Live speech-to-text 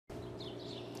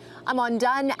I'm on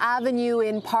Dunn Avenue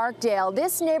in Parkdale.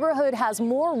 This neighborhood has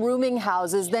more rooming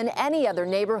houses than any other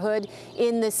neighborhood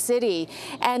in the city.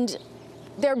 And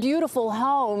they're beautiful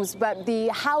homes, but the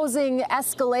housing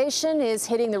escalation is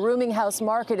hitting the rooming house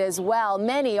market as well.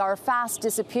 Many are fast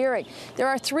disappearing. There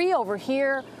are 3 over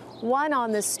here, one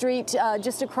on the street,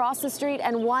 just across the street,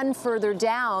 and one further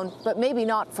down, but maybe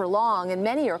not for long. And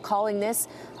many are calling this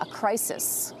a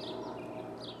crisis.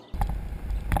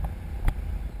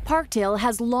 Parkdale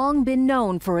has long been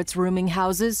known for its rooming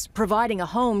houses, providing a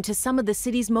home to some of the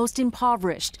city's most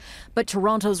impoverished. But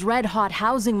Toronto's red-hot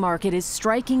housing market is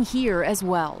striking here as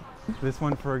well. This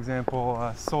one, for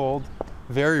example, sold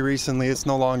very recently. It's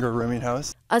no longer a rooming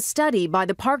house. A study by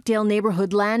the Parkdale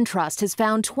Neighbourhood Land Trust has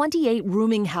found 28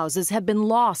 rooming houses have been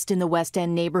lost in the West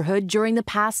End neighbourhood during the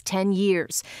past 10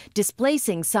 years,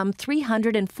 displacing some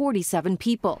 347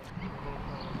 people.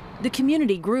 The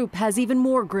community group has even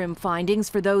more grim findings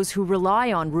for those who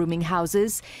rely on rooming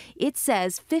houses. It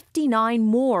says 59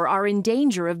 more are in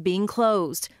danger of being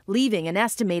closed, leaving an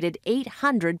estimated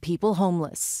 800 people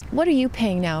homeless. What are you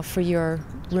paying now for your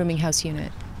rooming house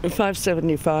unit?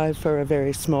 $575 for a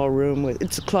very small room.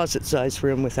 It's a closet-sized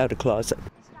room without a closet.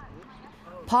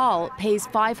 Paul pays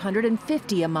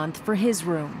 $550 a month for his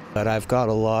room. But I've got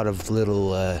a lot of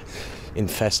little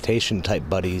infestation-type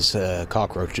buddies,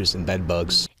 cockroaches and bed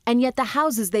bugs. And yet the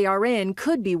houses they are in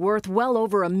could be worth well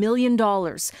over $1 million.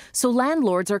 So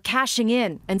landlords are cashing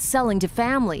in and selling to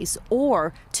families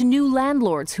or to new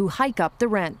landlords who hike up the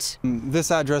rent.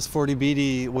 This address, 40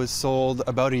 Beatty, was sold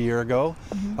about a year ago.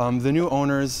 The new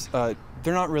owners, they're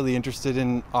not really interested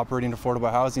in operating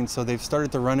affordable housing, so they've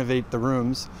started to renovate the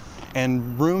rooms.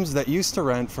 And rooms that used to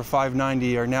rent for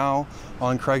 $590 are now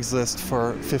on Craigslist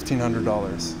for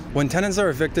 $1,500. When tenants are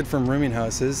evicted from rooming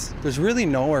houses, there's really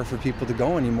nowhere for people to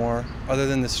go anymore other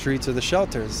than the streets or the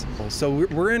shelters. So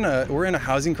we're in a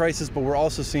housing crisis, but we're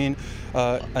also seeing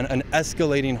an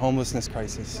escalating homelessness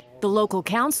crisis. The local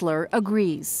councillor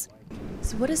agrees.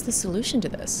 So what is the solution to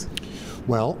this?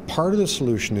 Well, part of the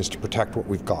solution is to protect what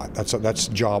we've got. That's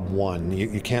job one.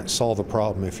 You can't solve a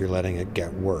problem if you're letting it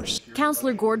get worse.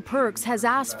 Councillor Gord Perks has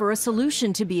asked for a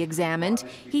solution to be examined.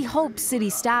 He hopes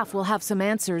city staff will have some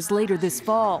answers later this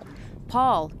fall.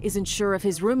 Paul isn't sure if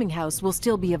his rooming house will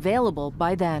still be available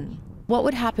by then. What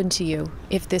would happen to you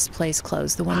if this place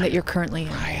closed, the one that you're currently in?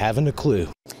 I haven't a clue.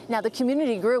 Now, the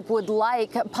community group would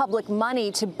like public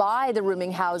money to buy the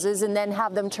rooming houses and then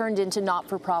have them turned into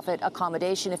not-for-profit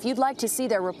accommodation. If you'd like to see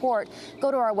their report,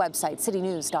 go to our website,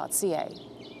 citynews.ca.